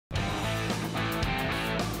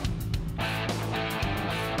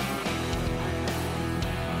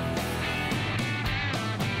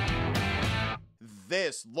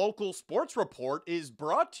This local sports report is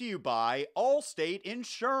brought to you by Allstate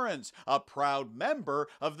Insurance, a proud member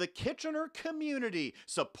of the Kitchener community,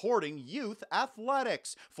 supporting youth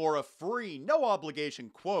athletics. For a free, no-obligation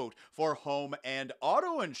quote for home and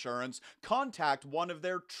auto insurance, contact one of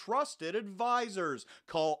their trusted advisors.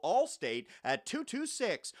 Call Allstate at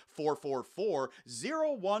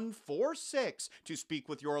 226-444-0146 to speak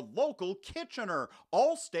with your local Kitchener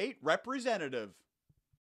Allstate representative.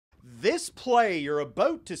 This play you're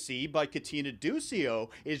about to see by Katina Duscio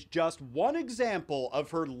is just one example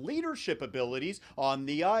of her leadership abilities on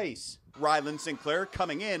the ice. Ryland Sinclair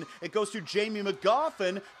coming in, it goes to Jamie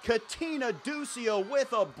McGoffin, Katina Duscio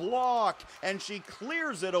with a block, and she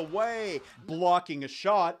clears it away, blocking a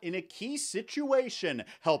shot in a key situation,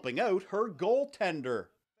 helping out her goaltender.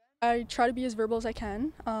 I try to be as verbal as I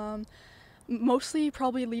can. Mostly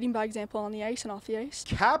probably leading by example on the ice and off the ice.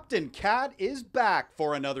 Captain Kat is back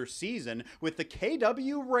for another season with the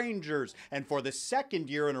KW Rangers, and for the second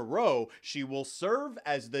year in a row, she will serve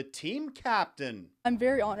as the team captain. I'm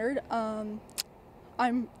very honored.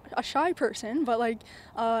 I'm a shy person, but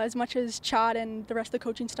as much as Chad and the rest of the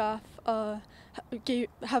coaching staff have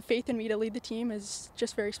faith in me to lead the team is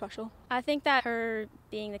just very special. I think that her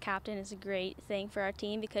being the captain is a great thing for our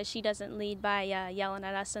team because she doesn't lead by yelling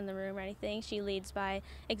at us in the room or anything. She leads by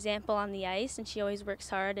example on the ice, and she always works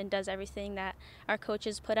hard and does everything that our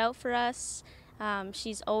coaches put out for us.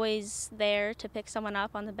 She's always there to pick someone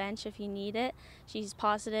up on the bench if you need it. She's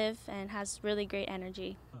positive and has really great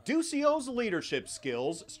energy. Duscio's leadership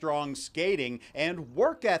skills, strong skating, and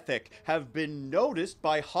work ethic have been noticed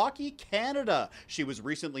by Hockey Canada. She was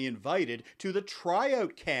recently invited to the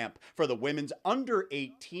tryout camp for the women's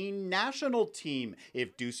under-18 national team.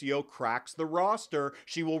 If Duscio cracks the roster,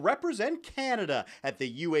 she will represent Canada at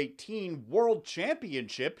the U18 World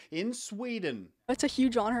Championship in Sweden. It's a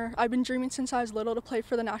huge honor. I've been dreaming since I was little to play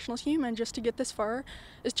for the national team, and just to get this far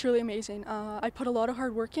is truly amazing. I put a lot of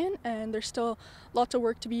hard work in, and there's still lots of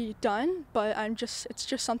work to be done, but it's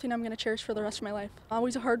just something I'm going to cherish for the rest of my life. I'm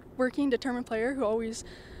always a hard-working, determined player who always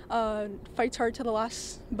fights hard to the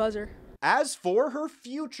last buzzer. As for her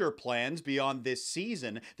future plans beyond this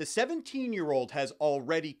season, the 17-year-old has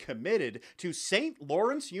already committed to St.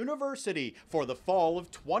 Lawrence University for the fall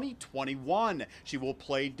of 2021. She will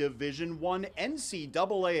play Division I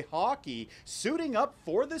NCAA hockey, suiting up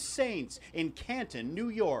for the Saints in Canton, New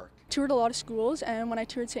York. Toured a lot of schools, and when I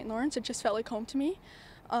toured St. Lawrence, it just felt like home to me.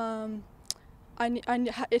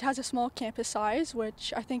 It has a small campus size,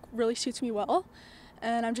 which I think really suits me well,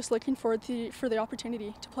 and I'm just looking forward for the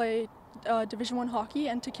opportunity to play Division I hockey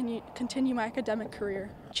and to continue my academic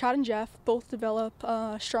career. Chad and Jeff both develop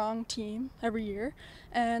a strong team every year,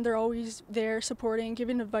 and they're always there supporting,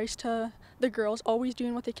 giving advice to the girls, always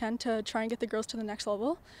doing what they can to try and get the girls to the next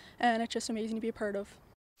level, and it's just amazing to be a part of.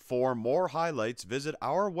 For more highlights, visit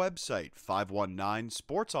our website,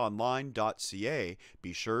 519sportsonline.ca.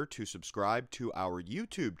 Be sure to subscribe to our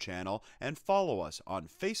YouTube channel and follow us on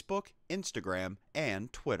Facebook, Instagram,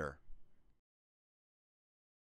 and Twitter.